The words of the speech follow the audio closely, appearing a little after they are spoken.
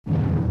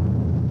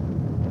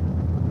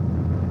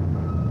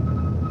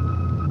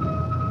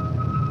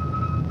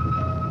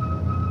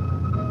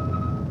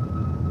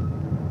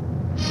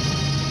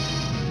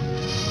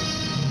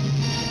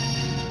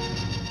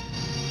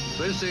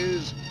This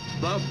is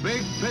The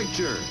Big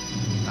Picture,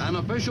 an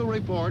official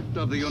report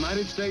of the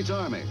United States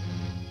Army,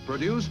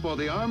 produced for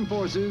the armed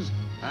forces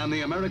and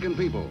the American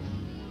people.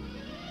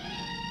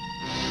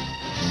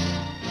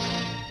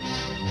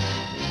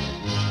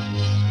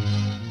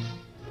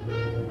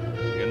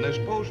 In this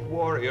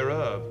post-war era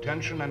of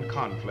tension and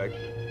conflict,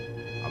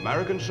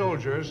 American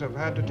soldiers have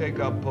had to take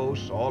up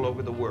posts all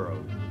over the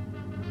world.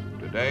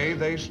 Today,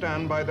 they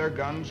stand by their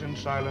guns in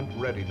silent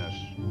readiness.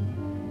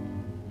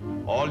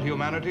 All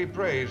humanity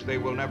prays they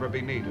will never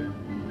be needed.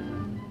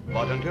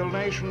 But until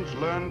nations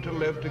learn to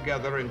live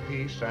together in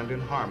peace and in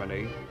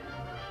harmony,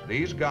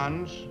 these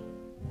guns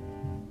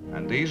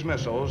and these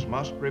missiles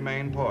must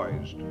remain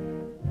poised.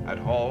 At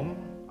home,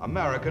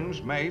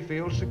 Americans may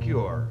feel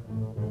secure,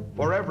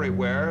 for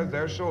everywhere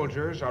their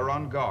soldiers are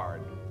on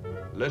guard,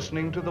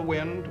 listening to the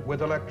wind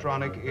with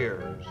electronic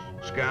ears,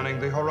 scanning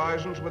the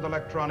horizons with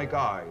electronic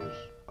eyes,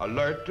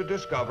 alert to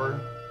discover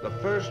the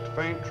first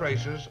faint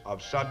traces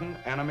of sudden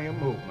enemy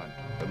movement.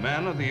 The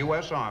men of the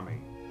U.S. Army,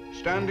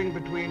 standing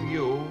between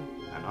you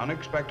and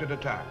unexpected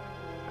attack.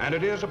 And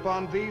it is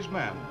upon these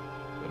men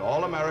that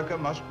all America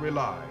must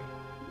rely.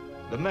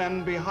 The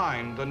men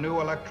behind the new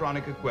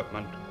electronic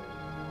equipment,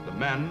 the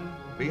men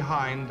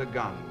behind the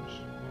guns.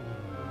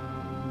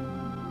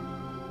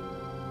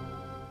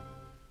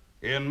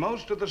 In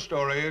most of the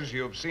stories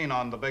you've seen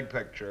on The Big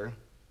Picture,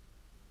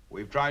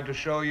 we've tried to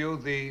show you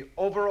the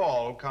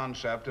overall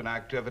concept and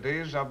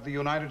activities of the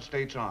United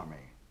States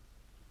Army.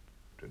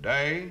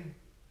 Today,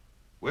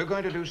 we're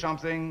going to do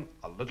something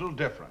a little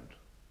different.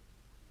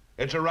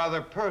 It's a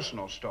rather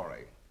personal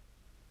story.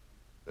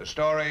 The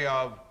story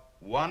of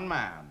one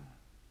man.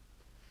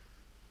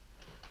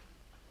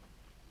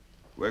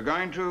 We're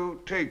going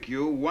to take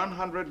you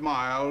 100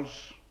 miles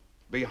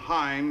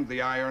behind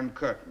the Iron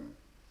Curtain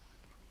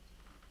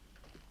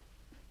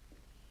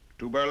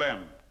to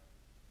Berlin,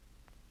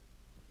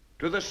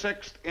 to the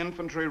 6th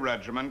Infantry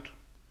Regiment,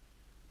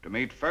 to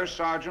meet First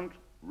Sergeant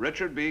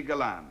Richard B.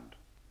 Gilland,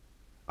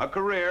 a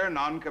career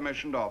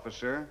non-commissioned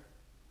officer,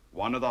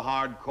 one of the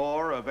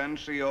hardcore of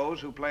NCOs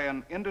who play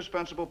an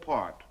indispensable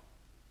part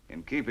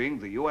in keeping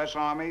the U.S.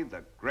 Army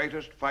the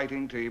greatest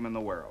fighting team in the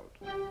world.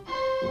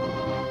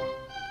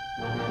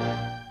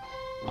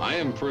 I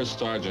am First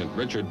Sergeant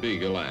Richard B.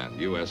 Gilland,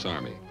 U.S.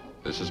 Army.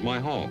 This is my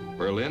home,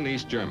 Berlin,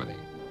 East Germany.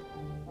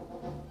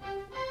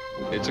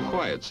 It's a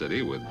quiet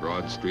city with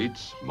broad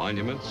streets,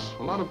 monuments,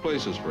 a lot of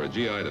places for a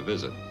GI to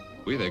visit.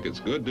 We think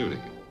it's good duty.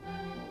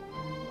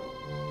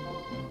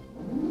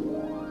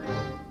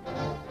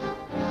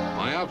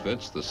 My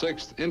outfit's the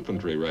 6th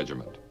Infantry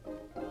Regiment.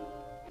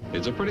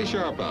 It's a pretty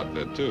sharp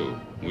outfit, too.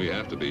 We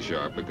have to be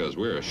sharp because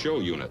we're a show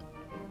unit.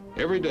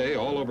 Every day,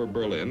 all over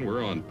Berlin,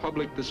 we're on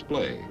public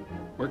display.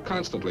 We're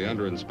constantly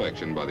under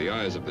inspection by the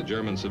eyes of the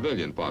German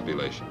civilian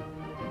population.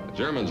 The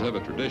Germans have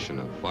a tradition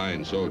of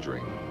fine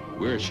soldiering.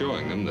 We're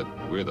showing them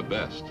that we're the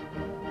best.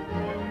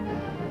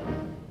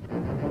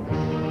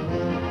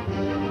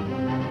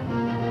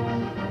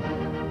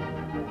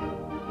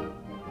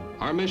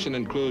 Our mission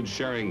includes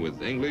sharing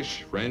with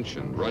English, French,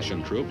 and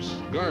Russian troops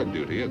guard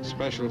duty at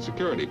special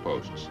security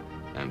posts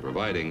and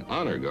providing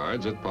honor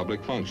guards at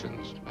public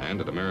functions and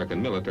at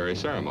American military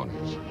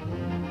ceremonies.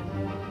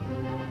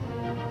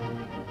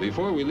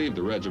 Before we leave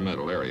the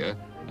regimental area,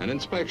 an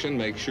inspection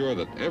makes sure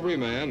that every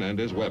man and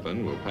his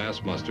weapon will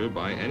pass muster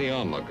by any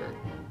onlooker.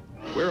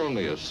 We're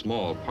only a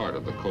small part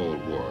of the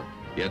Cold War,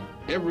 yet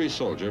every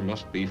soldier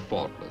must be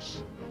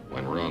faultless.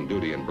 When we're on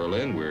duty in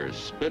Berlin, we're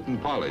spit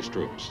and polish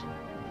troops.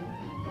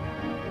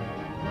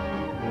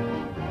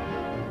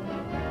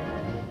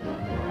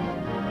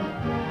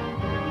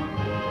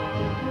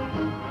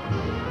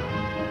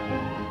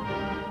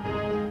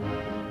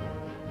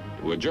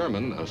 To a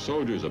German, a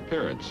soldier's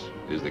appearance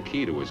is the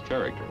key to his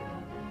character.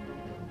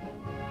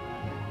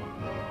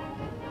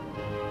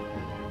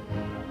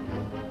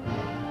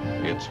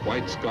 It's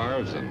white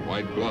scarves and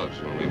white gloves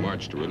when we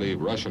march to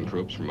relieve Russian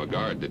troops from a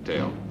guard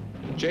detail.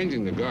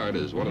 Changing the guard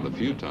is one of the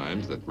few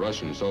times that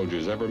Russian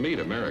soldiers ever meet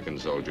American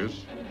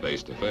soldiers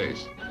face to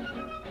face.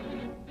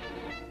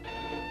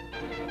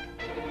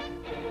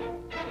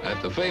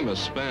 At the famous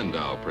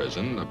Spandau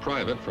prison, a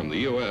private from the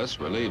U.S.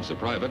 relieves a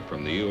private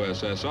from the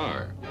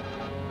USSR.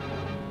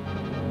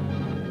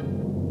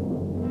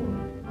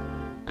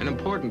 An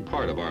important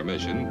part of our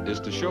mission is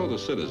to show the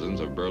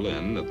citizens of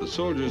Berlin that the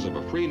soldiers of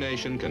a free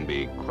nation can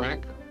be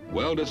crack,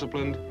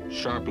 well-disciplined,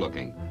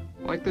 sharp-looking,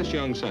 like this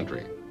young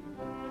sentry.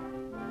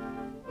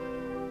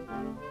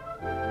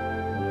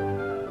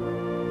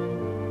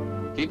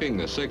 Keeping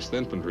the 6th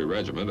Infantry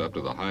Regiment up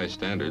to the high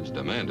standards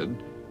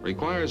demanded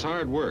requires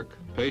hard work,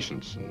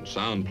 patience, and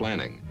sound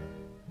planning.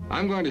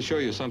 I'm going to show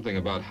you something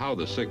about how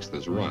the 6th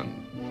is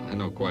run. I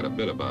know quite a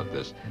bit about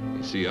this.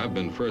 You see, I've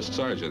been First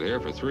Sergeant here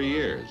for 3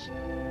 years.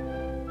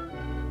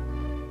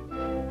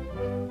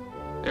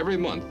 Every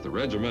month, the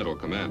regimental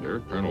commander,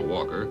 Colonel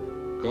Walker,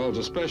 calls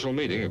a special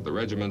meeting of the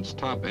regiment's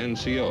top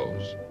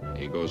NCOs.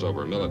 He goes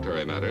over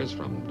military matters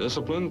from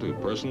discipline to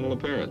personal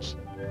appearance.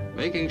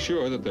 making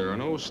sure that there are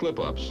no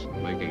slip-ups,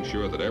 making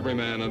sure that every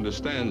man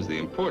understands the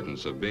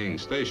importance of being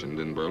stationed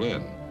in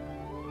Berlin.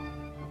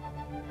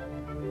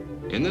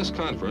 In this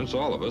conference,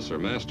 all of us are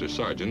master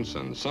sergeants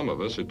and some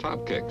of us are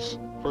top kicks,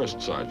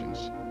 first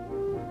sergeants.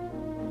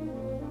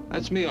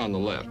 That's me on the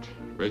left,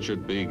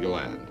 Richard B.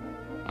 Gilland.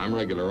 I'm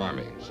regular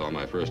Army, saw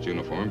my first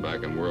uniform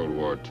back in World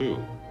War II.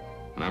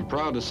 And I'm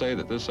proud to say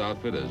that this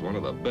outfit is one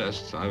of the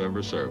best I've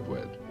ever served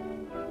with.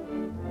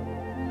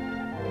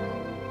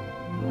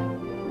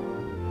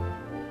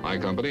 My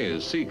company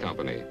is C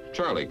Company,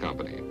 Charlie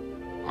Company.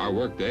 Our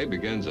workday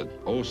begins at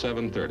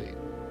 07:30.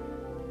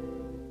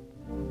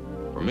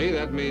 For me,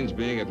 that means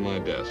being at my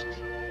desk.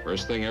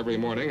 First thing every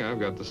morning, I've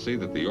got to see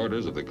that the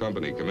orders of the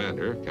company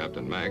commander,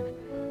 Captain Mack,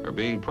 are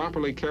being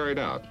properly carried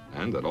out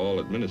and that all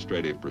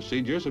administrative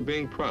procedures are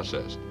being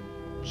processed.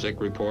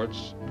 Sick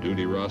reports,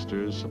 duty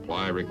rosters,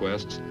 supply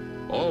requests,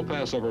 all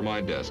pass over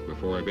my desk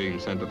before being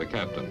sent to the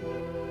captain.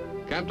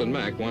 Captain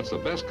Mack wants the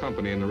best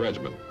company in the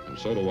regiment, and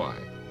so do I.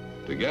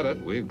 To get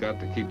it, we've got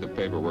to keep the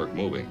paperwork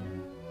moving.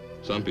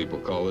 Some people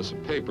call this a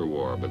paper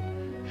war, but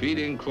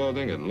feeding,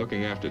 clothing, and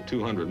looking after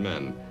 200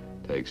 men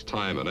takes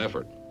time and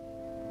effort.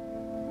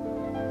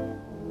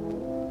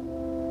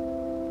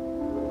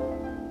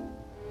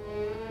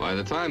 By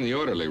the time the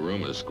orderly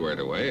room is squared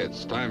away,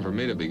 it's time for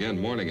me to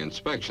begin morning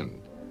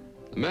inspection.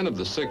 The men of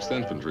the 6th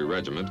Infantry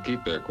Regiment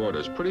keep their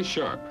quarters pretty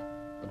sharp,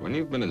 but when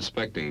you've been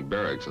inspecting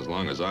barracks as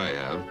long as I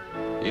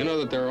have, you know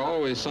that there are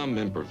always some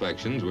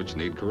imperfections which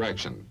need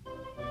correction.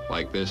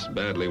 Like this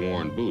badly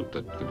worn boot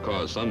that could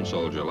cause some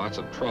soldier lots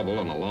of trouble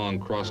on a long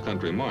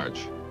cross-country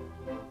march.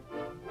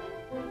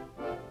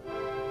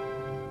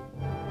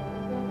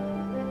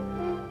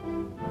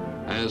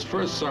 As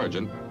first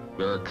sergeant,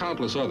 there are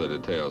countless other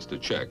details to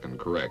check and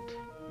correct,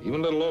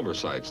 even little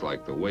oversights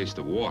like the waste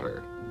of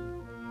water.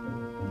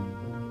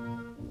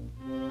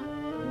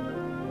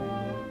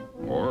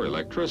 Or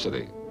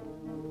electricity.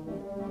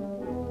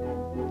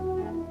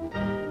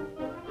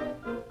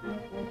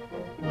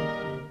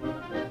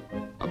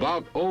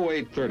 About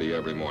 08:30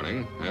 every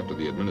morning, after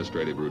the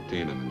administrative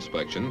routine and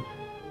inspection,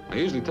 I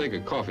usually take a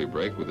coffee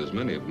break with as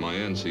many of my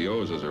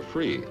NCOs as are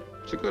free.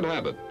 It's a good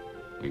habit.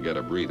 We get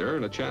a breather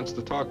and a chance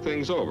to talk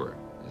things over.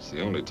 It's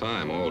the only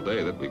time all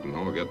day that we can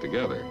all get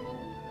together.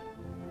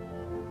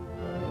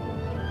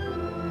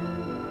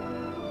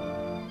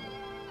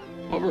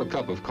 Over a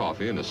cup of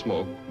coffee and a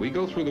smoke, we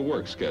go through the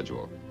work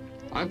schedule.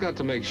 I've got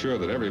to make sure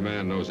that every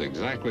man knows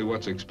exactly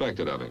what's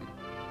expected of him.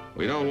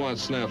 We don't want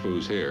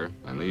snafus here,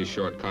 and these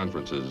short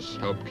conferences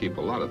help keep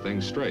a lot of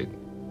things straight.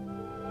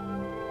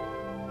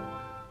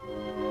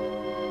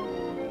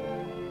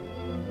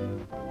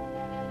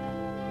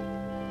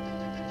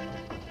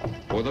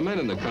 For the men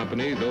in the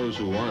company, those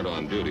who aren't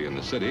on duty in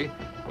the city,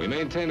 we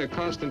maintain a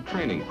constant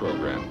training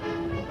program.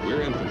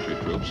 We're infantry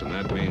troops, and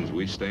that means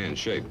we stay in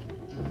shape.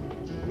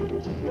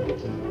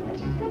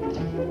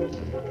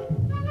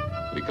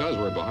 Because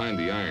we're behind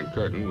the Iron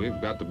Curtain,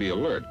 we've got to be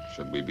alert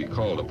should we be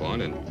called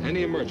upon in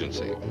any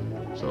emergency.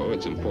 So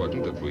it's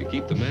important that we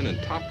keep the men in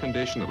top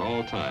condition at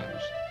all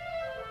times.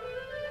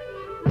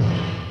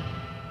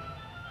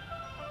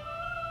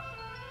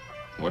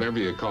 Whatever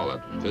you call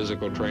it,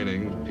 physical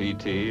training,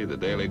 PT, the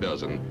daily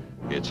dozen,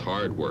 it's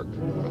hard work.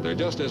 But there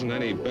just isn't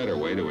any better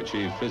way to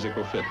achieve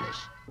physical fitness.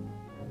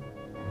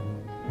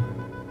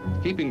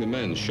 Keeping the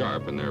men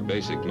sharp in their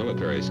basic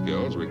military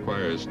skills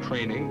requires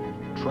training,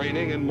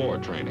 and more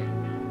training.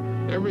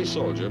 Every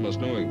soldier must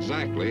know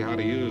exactly how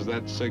to use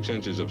that 6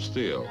 inches of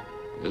steel.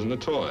 It isn't a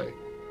toy.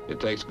 It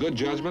takes good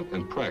judgment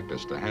and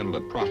practice to handle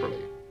it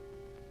properly.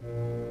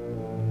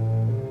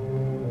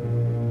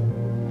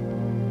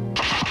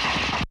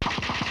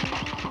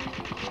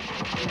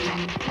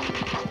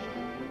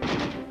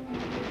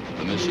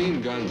 The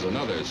machine gun's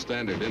another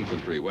standard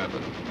infantry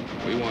weapon.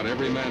 We want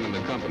every man in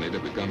the company to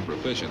become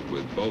proficient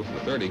with both the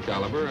 30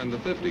 caliber and the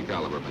 50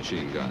 caliber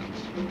machine guns.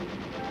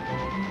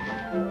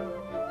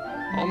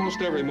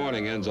 Almost every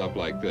morning ends up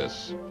like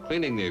this,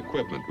 cleaning the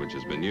equipment which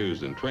has been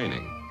used in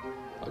training.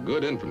 A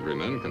good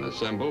infantryman can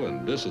assemble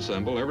and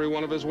disassemble every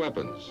one of his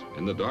weapons,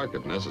 in the dark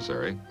if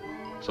necessary.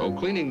 So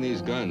cleaning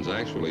these guns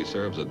actually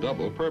serves a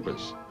double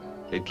purpose.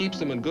 It keeps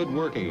them in good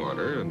working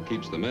order and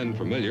keeps the men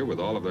familiar with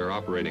all of their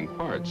operating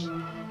parts.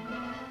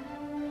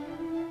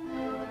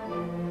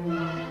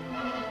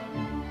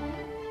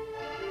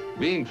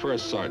 Being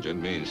first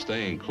sergeant means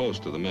staying close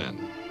to the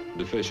men.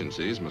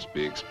 Deficiencies must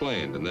be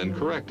explained and then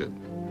corrected.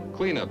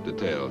 Cleanup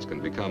details can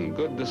become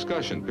good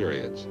discussion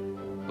periods.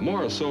 The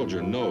more a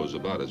soldier knows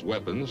about his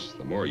weapons,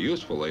 the more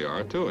useful they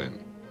are to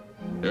him.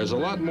 There's a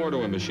lot more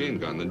to a machine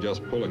gun than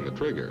just pulling the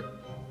trigger.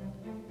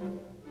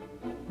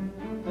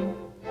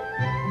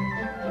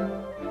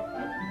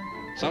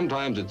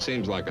 Sometimes it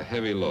seems like a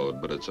heavy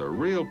load, but it's a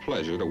real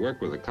pleasure to work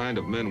with the kind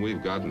of men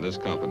we've got in this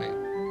company.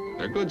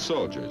 They're good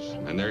soldiers,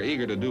 and they're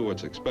eager to do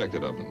what's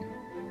expected of them.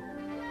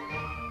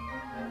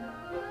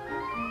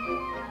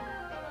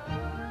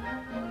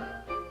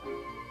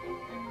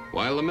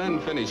 While the men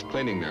finish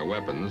cleaning their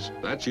weapons,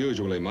 that's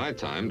usually my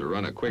time to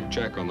run a quick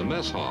check on the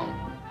mess hall.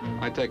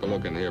 I take a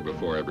look in here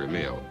before every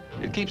meal.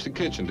 It keeps the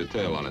kitchen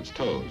detail on its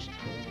toes.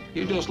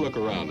 You just look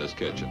around this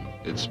kitchen.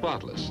 It's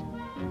spotless.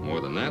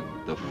 More than that,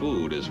 the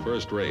food is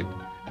first rate,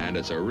 and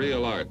it's a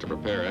real art to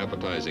prepare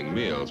appetizing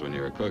meals when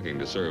you're cooking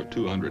to serve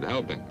 200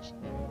 helpings.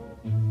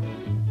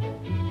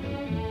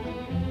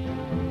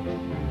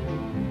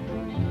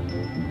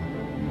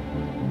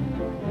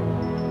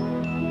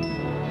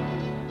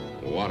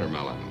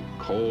 Watermelon,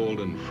 cold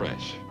and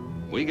fresh.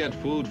 We get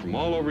food from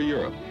all over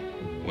Europe.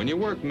 When you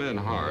work men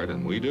hard,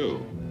 and we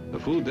do, the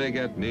food they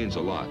get means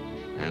a lot,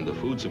 and the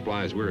food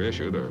supplies we're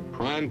issued are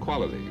prime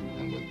quality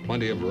and with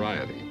plenty of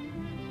variety.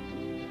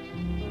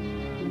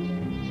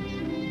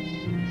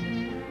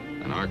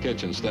 And our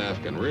kitchen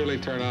staff can really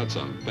turn out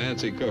some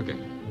fancy cooking.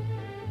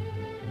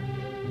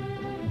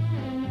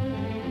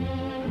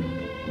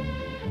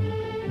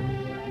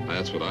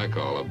 That's what I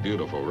call a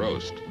beautiful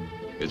roast.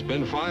 It's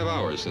been 5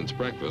 hours since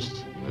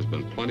breakfast. There's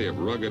been plenty of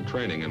rugged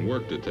training and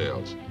work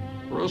details.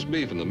 Roast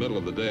beef in the middle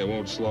of the day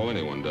won't slow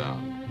anyone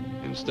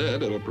down.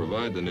 Instead, it'll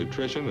provide the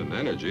nutrition and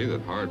energy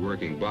that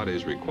hard-working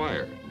bodies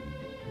require.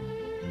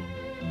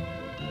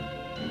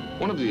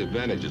 One of the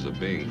advantages of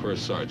being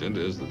first sergeant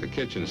is that the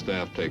kitchen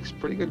staff takes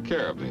pretty good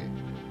care of me.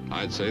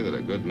 I'd say that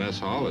a good mess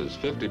hall is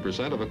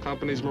 50% of a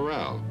company's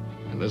morale,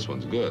 and this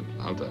one's good,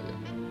 I'll tell you.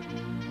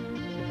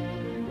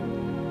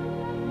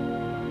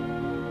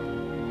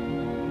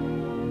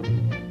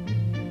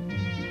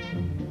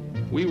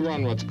 We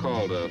run what's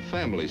called a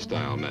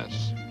family-style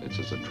mess. It's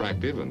as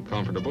attractive and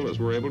comfortable as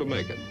we're able to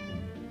make it.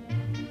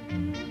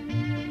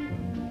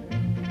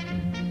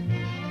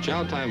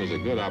 Chow time is a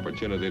good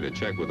opportunity to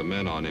check with the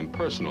men on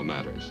impersonal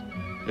matters.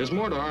 There's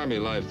more to Army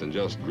life than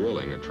just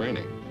drilling or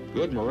training.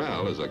 Good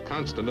morale is a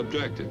constant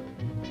objective.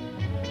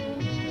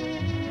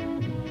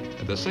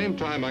 At the same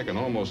time, I can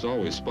almost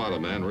always spot a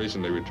man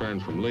recently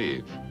returned from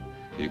leave.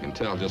 You can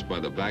tell just by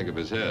the back of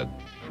his head.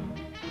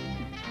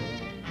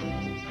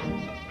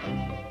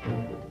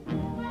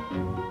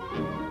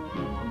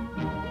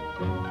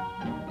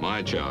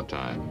 My chow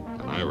time,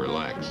 and I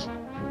relax.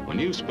 When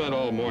you've spent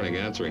all morning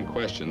answering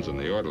questions in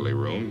the orderly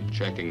room,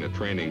 checking the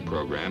training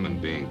program,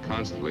 and being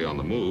constantly on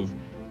the move,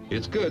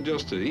 it's good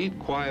just to eat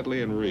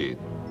quietly and read.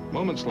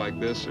 Moments like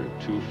this are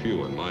too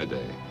few in my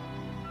day.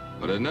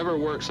 But it never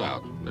works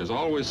out. There's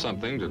always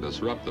something to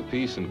disrupt the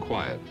peace and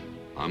quiet.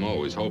 I'm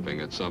always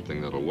hoping it's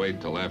something that'll wait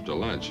till after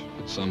lunch,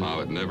 but somehow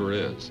it never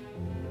is.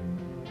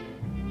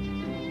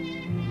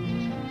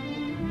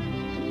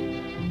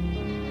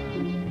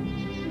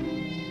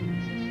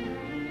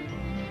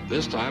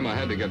 This time I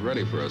had to get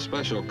ready for a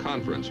special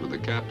conference with the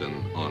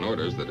captain on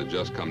orders that had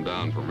just come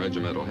down from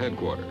regimental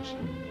headquarters.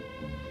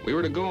 We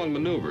were to go on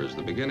maneuvers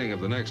the beginning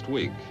of the next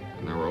week,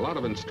 and there were a lot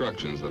of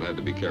instructions that had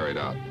to be carried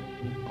out.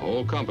 The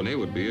whole company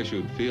would be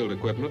issued field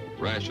equipment,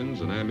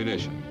 rations, and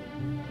ammunition.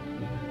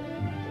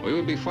 We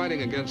would be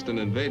fighting against an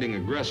invading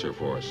aggressor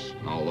force.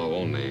 Although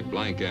only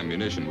blank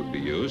ammunition would be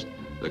used,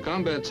 the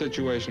combat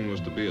situation was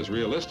to be as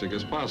realistic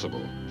as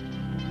possible.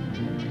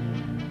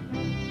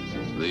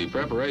 The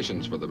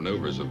preparations for the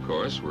maneuvers, of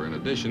course, were in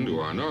addition to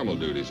our normal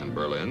duties in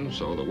Berlin,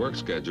 so the work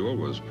schedule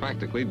was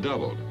practically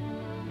doubled.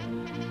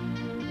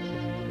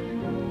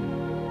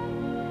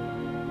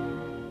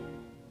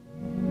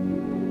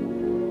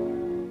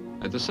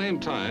 At the same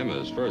time,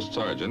 as first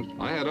sergeant,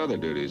 I had other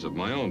duties of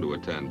my own to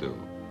attend to.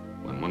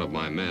 When one of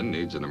my men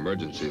needs an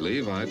emergency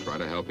leave, I try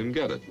to help him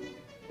get it.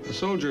 A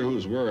soldier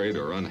who's worried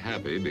or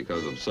unhappy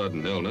because of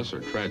sudden illness or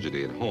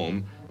tragedy at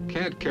home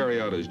can't carry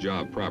out his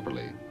job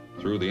properly.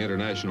 Through the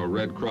International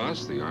Red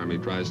Cross, the Army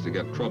tries to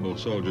get troubled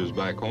soldiers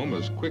back home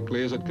as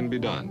quickly as it can be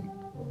done.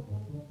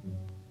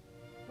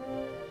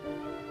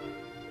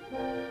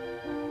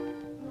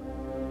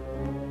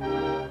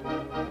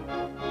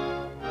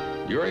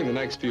 During the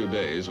next few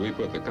days, we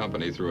put the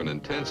company through an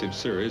intensive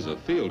series of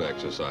field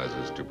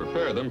exercises to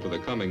prepare them for the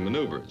coming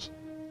maneuvers.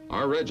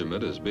 Our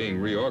regiment is being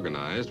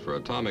reorganized for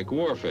atomic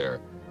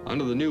warfare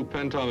under the new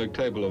pentomic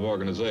table of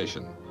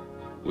organization.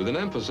 With an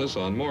emphasis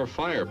on more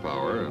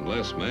firepower and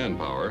less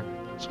manpower,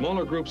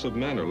 smaller groups of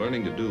men are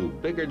learning to do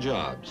bigger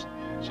jobs,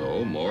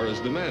 so more is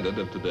demanded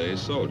of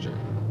today's soldier.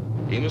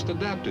 He must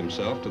adapt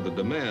himself to the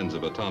demands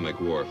of atomic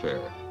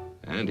warfare,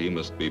 and he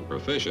must be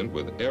proficient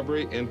with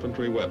every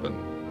infantry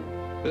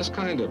weapon. This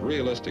kind of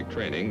realistic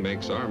training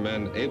makes our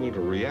men able to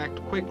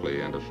react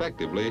quickly and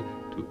effectively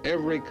to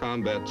every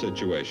combat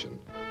situation.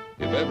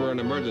 If ever an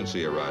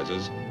emergency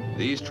arises,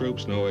 these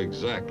troops know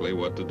exactly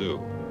what to do.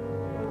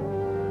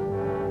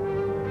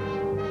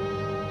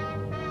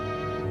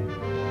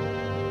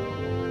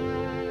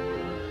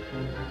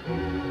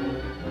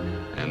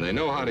 And they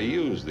know how to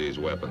use these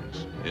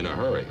weapons in a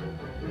hurry.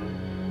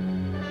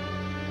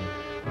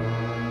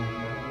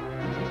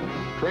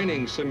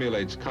 Training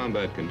simulates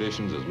combat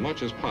conditions as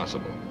much as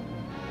possible.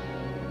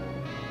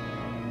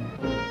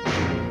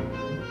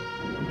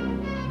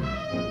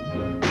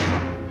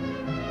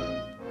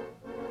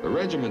 The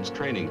regiment's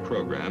training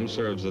program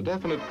serves a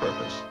definite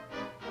purpose.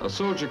 A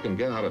soldier can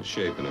get out of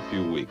shape in a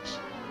few weeks.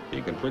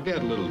 He can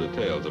forget little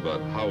details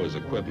about how his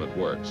equipment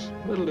works,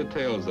 little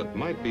details that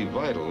might be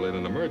vital in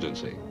an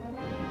emergency.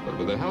 but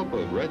with the help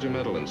of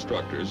regimental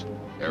instructors,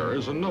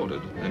 errors are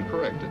noted and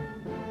corrected.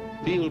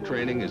 Field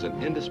training is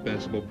an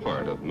indispensable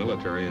part of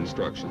military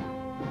instruction.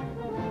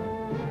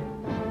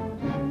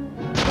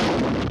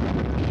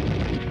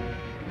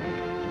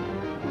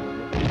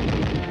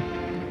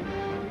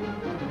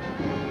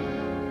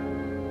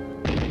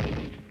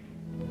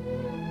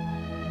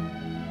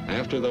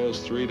 After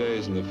those 3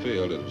 days in the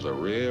field, it was a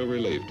real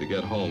relief to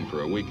get home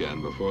for a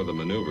weekend before the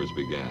maneuvers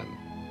began.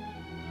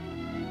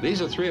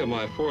 These are 3 of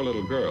my 4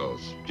 little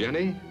girls,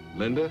 Jenny,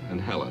 Linda,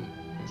 and Helen.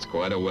 It's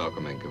quite a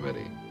welcoming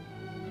committee.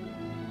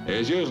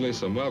 There's usually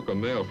some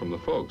welcome mail from the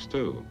folks,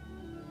 too.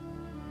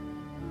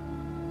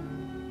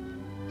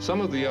 Some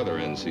of the other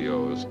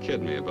NCOs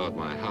kid me about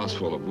my house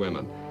full of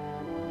women,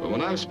 but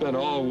when I've spent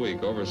all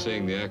week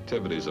overseeing the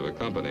activities of a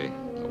company,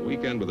 a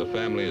weekend with the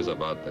family is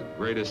about the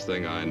greatest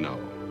thing I know.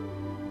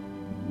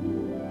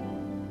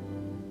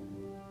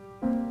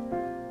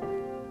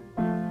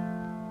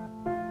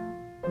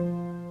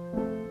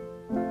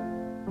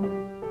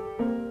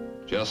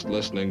 Just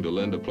listening to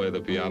Linda play the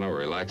piano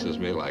relaxes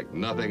me like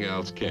nothing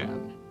else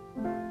can.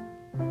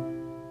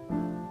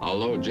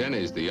 Although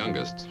Jenny's the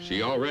youngest,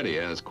 she already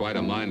has quite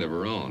a mind of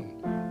her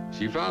own.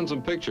 She found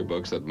some picture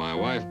books that my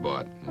wife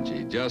bought, and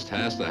she just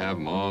has to have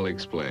them all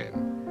explained.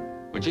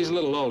 When she's a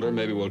little older,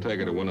 maybe we'll take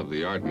her to one of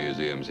the art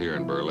museums here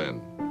in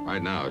Berlin.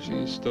 Right now,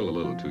 she's still a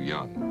little too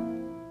young.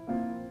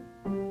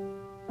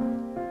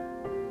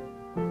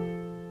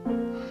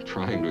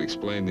 Trying to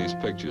explain these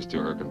pictures to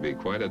her can be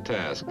quite a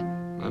task.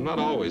 I'm not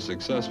always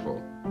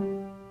successful.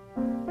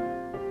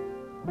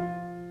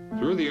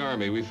 Through the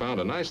Army, we found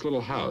a nice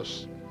little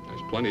house.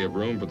 There's plenty of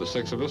room for the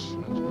 6 of us,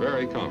 and it's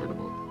very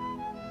comfortable.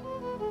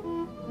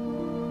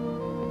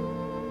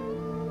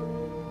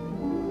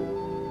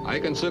 I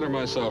consider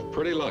myself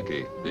pretty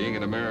lucky. Being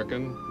an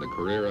American, the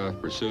career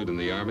I've pursued in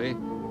the Army,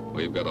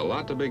 we've got a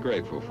lot to be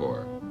grateful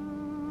for.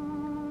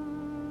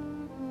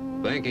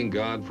 Thanking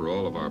God for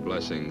all of our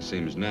blessings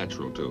seems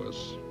natural to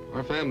us.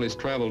 Our family's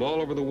traveled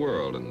all over the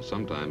world, and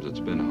sometimes it's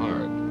been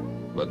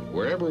hard. But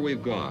wherever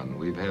we've gone,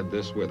 we've had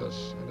this with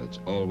us, and it's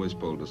always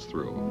pulled us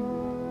through.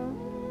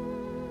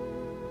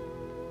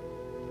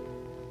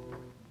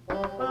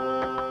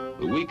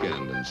 The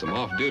weekend and some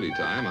off-duty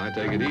time, I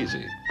take it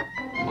easy.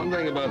 One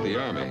thing about the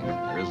Army,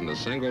 there isn't a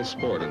single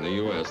sport in the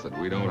U.S. that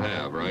we don't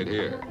have right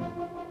here.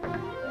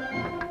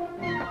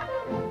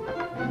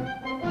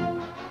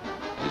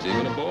 There's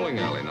even a bowling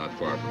alley not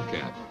far from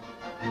camp.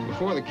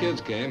 Before the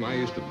kids came, I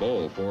used to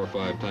bowl 4 or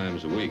 5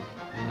 times a week.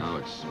 Now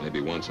it's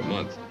maybe once a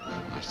month.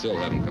 I still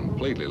haven't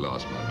completely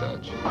lost my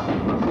touch.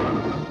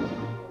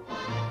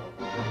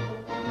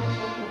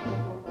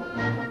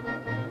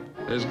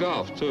 There's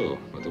golf, too,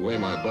 but the way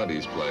my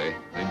buddies play,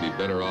 they'd be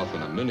better off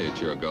in a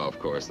miniature golf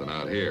course than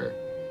out here.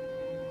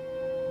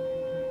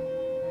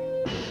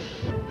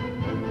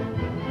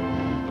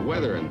 The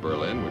weather in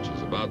Berlin, which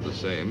is about the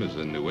same as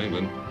in New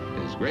England,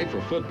 is great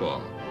for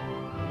football.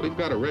 We've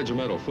got a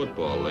regimental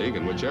football league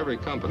in which every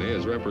company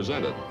is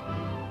represented.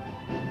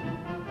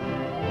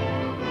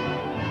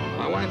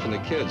 My wife and the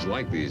kids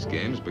like these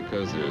games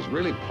because there's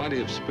really plenty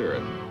of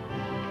spirit.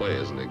 The play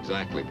isn't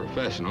exactly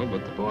professional,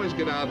 but the boys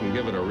get out and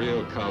give it a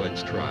real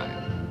college try.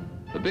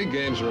 The big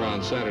games are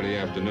on Saturday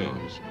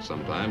afternoons.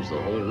 Sometimes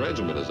the whole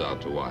regiment is out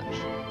to watch.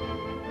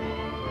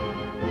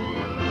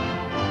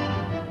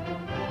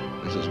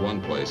 This is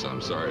one place,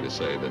 I'm sorry to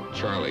say, that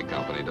Charlie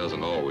Company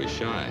doesn't always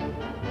shine.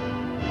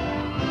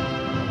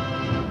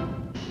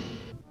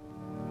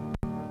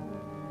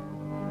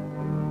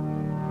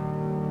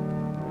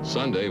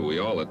 Sunday, we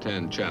all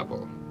attend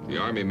chapel. The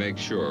Army makes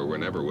sure we're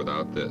never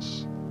without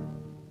this.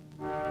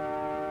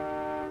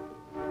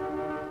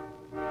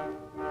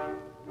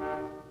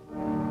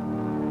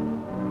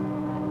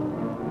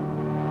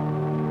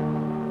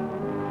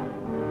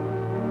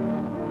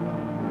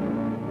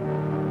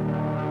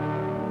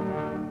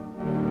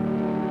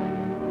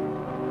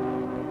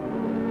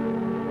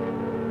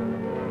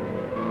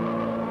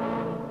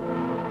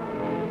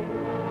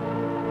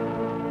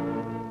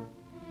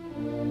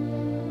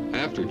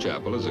 After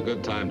chapel is a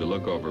good time to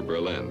look over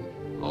Berlin.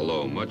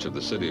 Although much of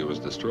the city was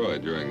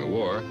destroyed during the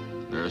war,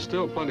 there are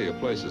still plenty of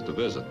places to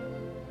visit.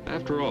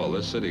 After all,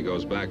 this city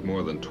goes back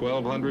more than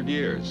 1,200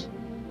 years.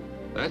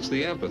 That's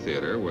the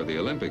amphitheater where the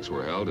Olympics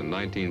were held in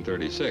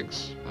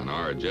 1936, and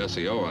our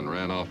Jesse Owen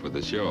ran off with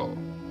the show.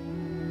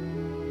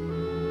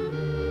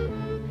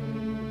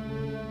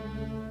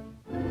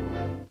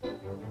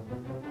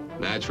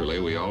 Naturally,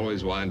 we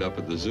always wind up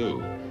at the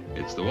zoo.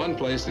 It's the one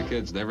place the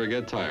kids never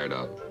get tired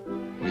of.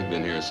 We've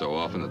been here so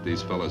often that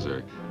these fellas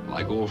are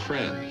like old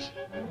friends.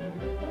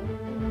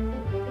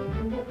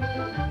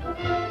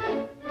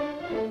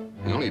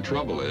 The only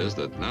trouble is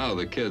that now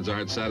the kids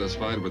aren't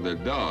satisfied with their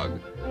dog.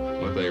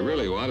 What they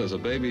really want is a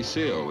baby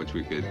seal, which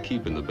we could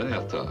keep in the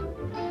bathtub.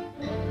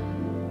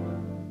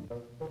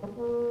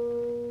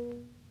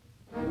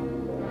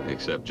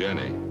 Except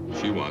Jenny,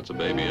 she wants a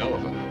baby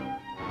elephant.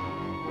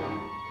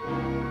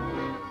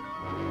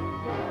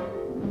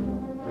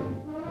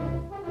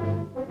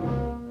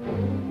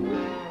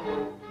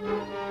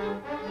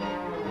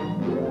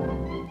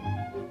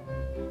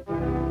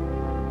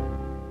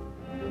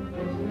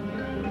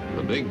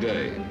 Big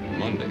day,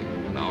 Monday,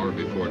 an hour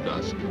before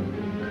dusk.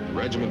 The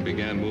regiment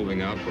began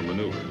moving out for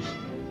maneuvers.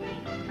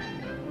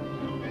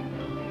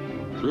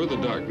 Through the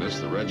darkness,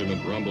 the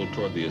regiment rumbled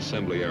toward the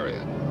assembly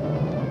area.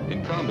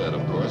 In combat,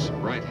 of course,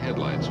 bright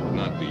headlights would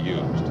not be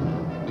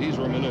used. These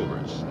were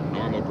maneuvers, and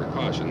normal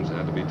precautions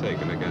had to be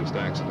taken against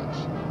accidents.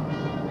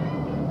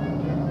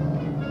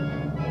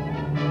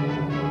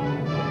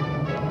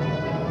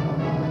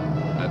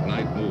 That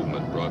night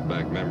movement brought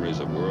back memories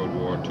of World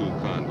War II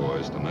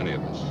convoys to many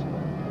of us.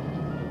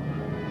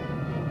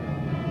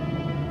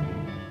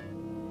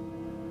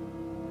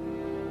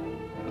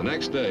 The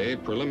next day,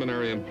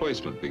 preliminary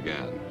emplacement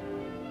began.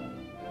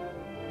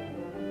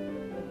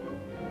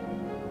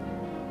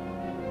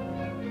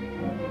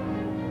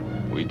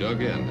 We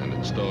dug in and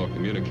installed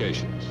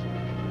communications.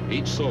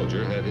 Each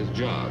soldier had his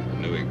job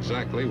and knew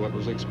exactly what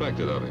was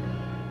expected of him.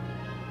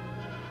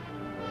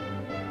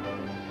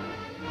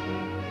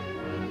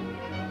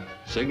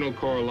 Signal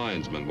Corps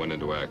linesmen went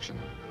into action.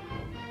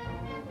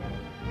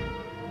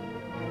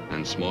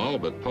 And small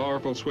but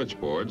powerful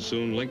switchboards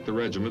soon linked the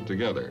regiment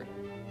together.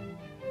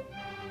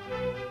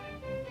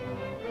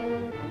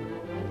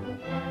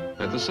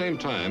 At the same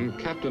time,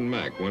 Captain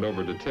Mack went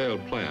over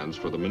detailed plans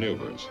for the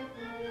maneuvers.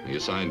 He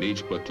assigned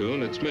each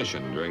platoon its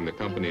mission during the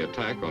company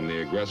attack on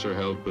the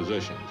aggressor-held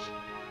positions.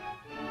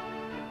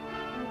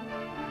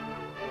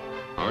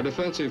 Our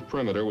defensive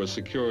perimeter was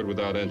secured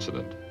without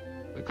incident.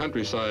 The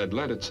countryside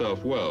lent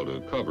itself well to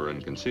cover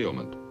and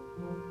concealment.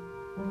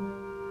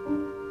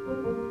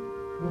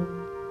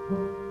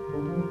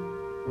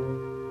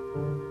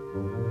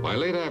 By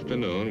late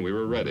afternoon, we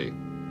were ready,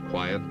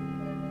 quiet,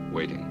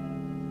 waiting.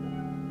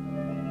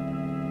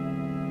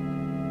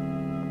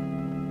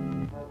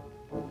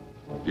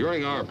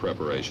 During our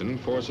preparation,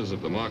 forces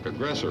of the mock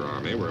aggressor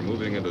army were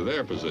moving into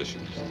their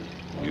positions.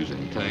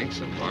 Using tanks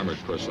and armored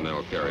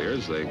personnel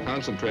carriers, they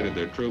concentrated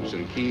their troops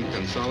in key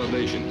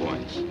consolidation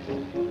points.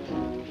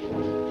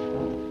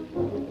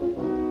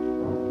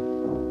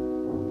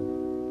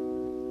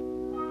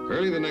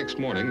 Early the next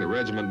morning, the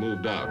regiment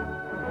moved out.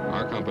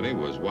 Our company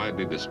was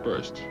widely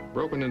dispersed,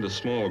 broken into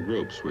small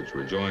groups which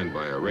were joined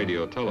by a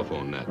radio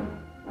telephone net.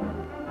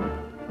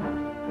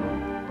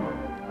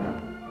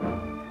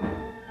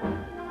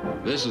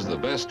 This is the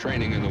best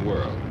training in the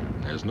world.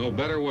 There's no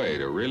better way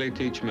to really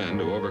teach men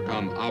to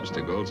overcome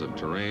obstacles of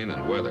terrain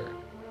and weather.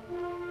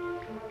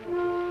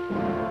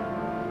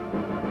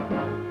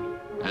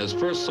 As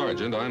first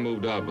sergeant, I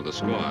moved out with the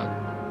squad.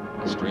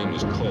 The stream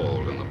was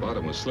cold and the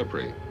bottom was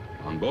slippery.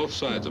 On both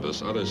sides of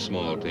us, other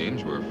small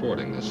teams were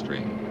fording this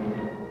stream.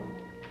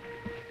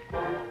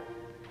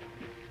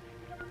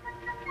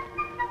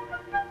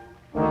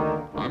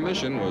 Our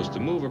mission was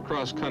to move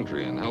across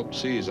country and help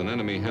seize an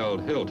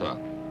enemy-held hilltop.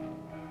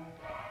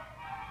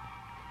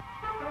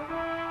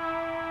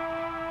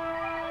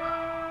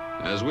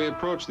 As we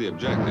approached the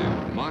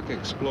objective, mock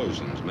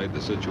explosions made the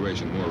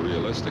situation more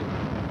realistic.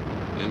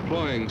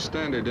 Employing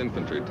standard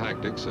infantry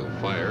tactics of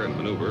fire and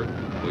maneuver,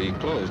 we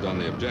closed on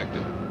the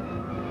objective.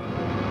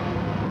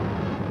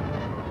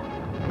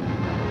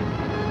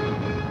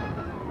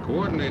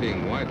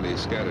 Coordinating widely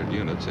scattered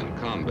units in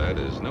combat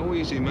is no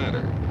easy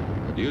matter,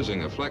 but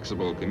using a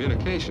flexible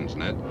communications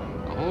net,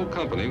 the whole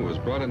company was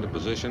brought into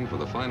position for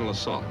the final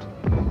assault.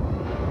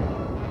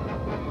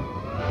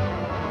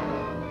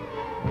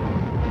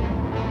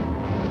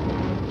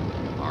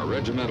 Our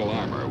regimental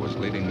armor was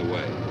leading the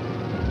way.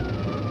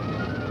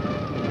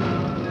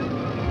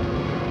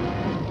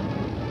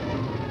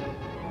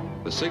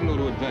 The signal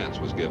to advance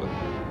was given.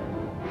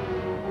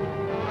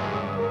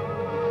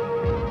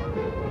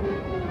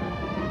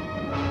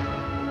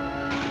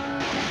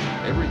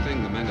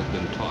 Everything the men had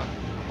been taught,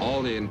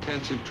 all the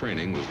intensive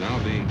training was now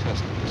being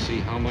tested to see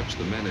how much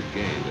the men had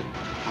gained and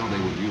how they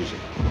would use it.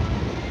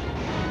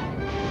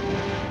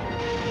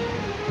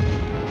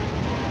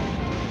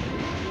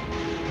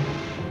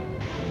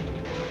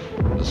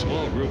 The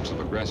small groups of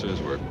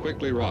aggressors were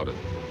quickly routed.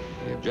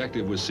 The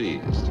objective was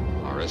seized.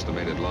 Our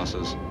estimated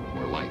losses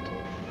were light.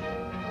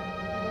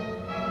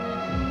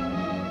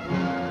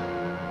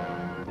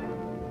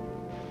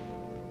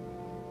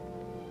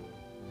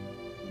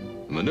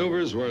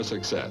 Maneuvers were a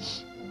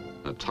success.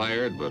 A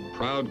tired but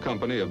proud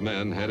company of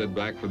men headed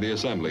back for the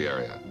assembly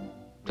area.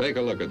 Take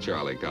a look at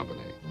Charlie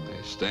Company.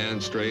 They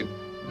stand straight,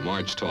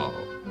 march tall.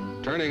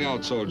 Turning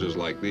out soldiers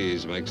like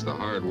these makes the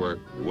hard work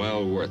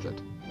well worth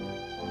it.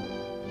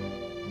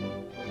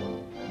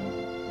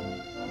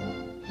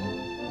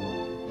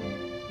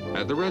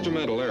 At the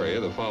regimental area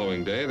the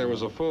following day, there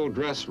was a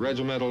full-dress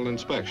regimental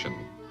inspection.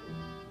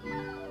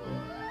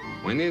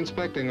 When the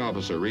inspecting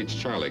officer reached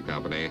Charlie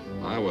Company,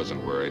 I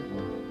wasn't worried.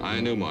 I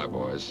knew my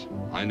boys.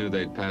 I knew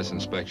they'd pass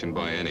inspection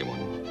by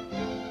anyone.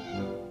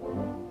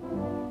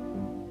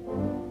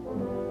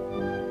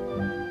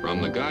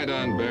 From the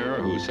guidon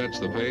bearer who sets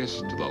the pace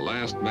to the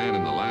last man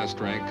in the last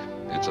rank,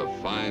 it's a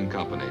fine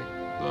company,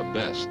 the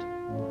best.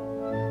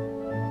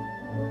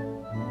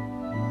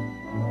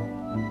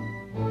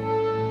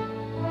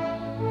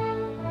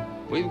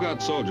 We've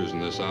got soldiers in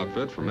this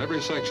outfit from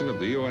every section of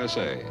the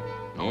USA,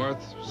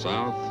 north,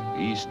 south,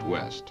 east,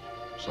 west.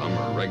 Some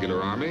are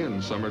regular Army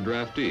and some are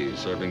draftees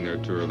serving their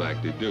tour of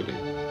active duty.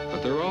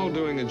 But they're all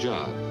doing a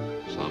job.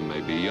 Some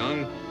may be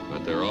young,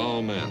 but they're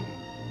all men.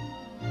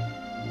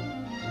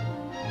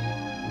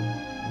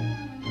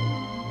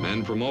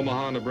 Men from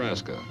Omaha,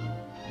 Nebraska,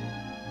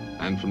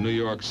 and from New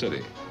York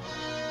City.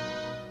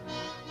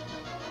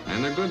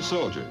 And they're good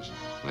soldiers.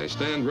 They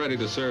stand ready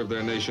to serve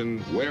their nation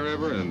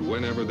wherever and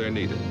whenever they're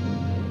needed.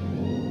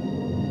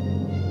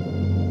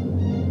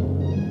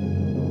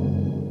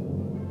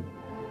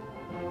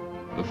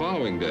 The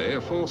following day,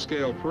 a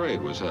full-scale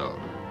parade was held.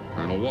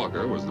 Colonel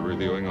Walker was the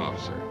reviewing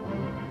officer.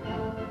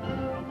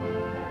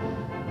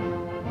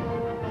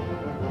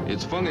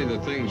 It's funny the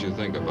things you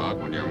think about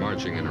when you're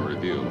marching in a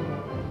review.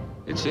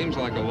 It seems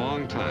like a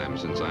long time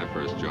since I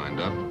first joined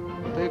up,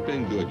 but they've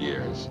been good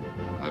years.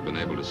 I've been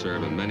able to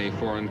serve in many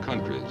foreign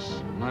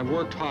countries, and I've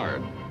worked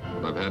hard,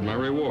 but I've had my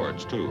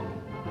rewards, too.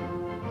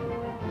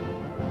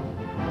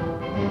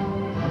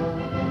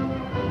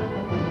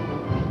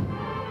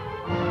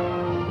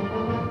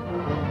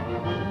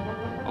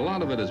 A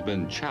lot of it has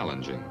been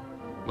challenging,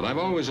 but I've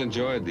always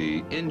enjoyed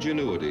the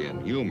ingenuity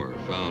and humor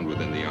found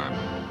within the Army.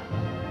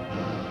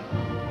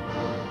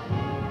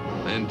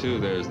 Then, too,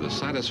 there's the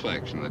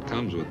satisfaction that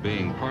comes with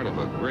being part of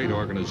a great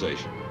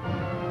organization.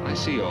 I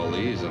see all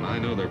these, and I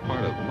know they're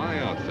part of my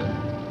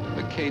outfit.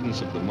 The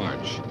cadence of the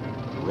march,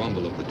 the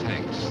rumble of the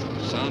tanks,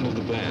 the sound of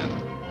the band,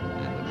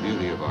 and the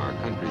beauty of our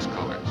country's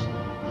colors.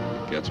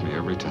 It gets me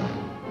every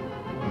time.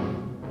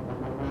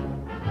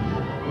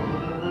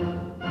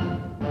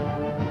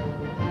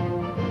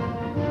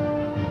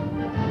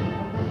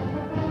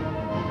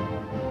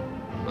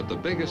 But the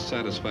biggest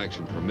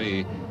satisfaction for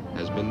me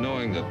has been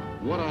knowing that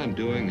what I'm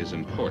doing is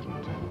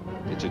important.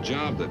 It's a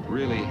job that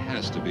really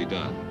has to be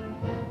done.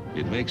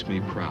 It makes me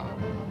proud.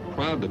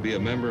 Proud to be a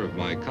member of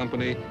my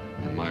company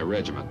and my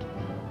regiment.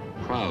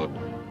 Proud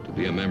to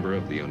be a member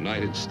of the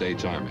United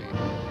States Army.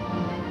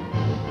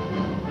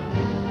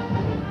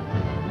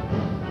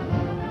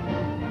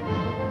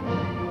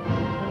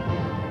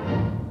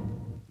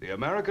 The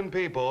American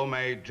people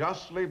may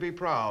justly be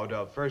proud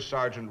of First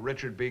Sergeant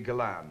Richard B.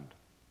 Gilland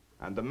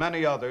and the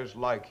many others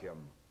like him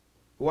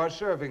who are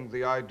serving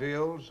the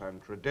ideals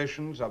and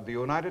traditions of the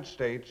United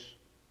States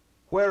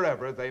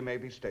wherever they may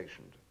be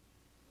stationed.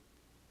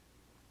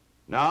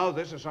 Now,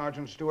 this is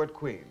Sergeant Stuart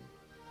Queen,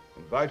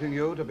 inviting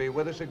you to be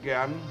with us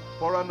again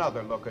for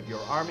another look at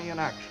your Army in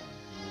action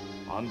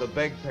on The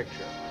Big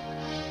Picture.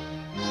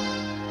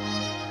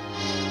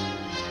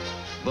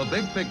 The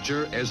Big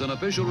Picture is an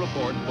official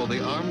report for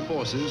the armed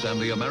forces and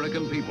the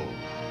American people.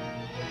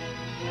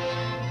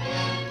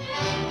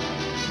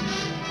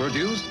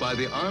 Produced by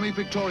the Army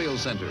Pictorial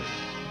Center.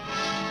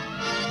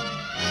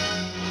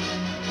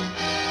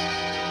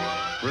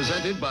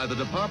 Presented by the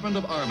Department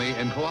of Army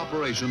in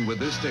cooperation with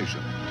this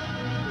station.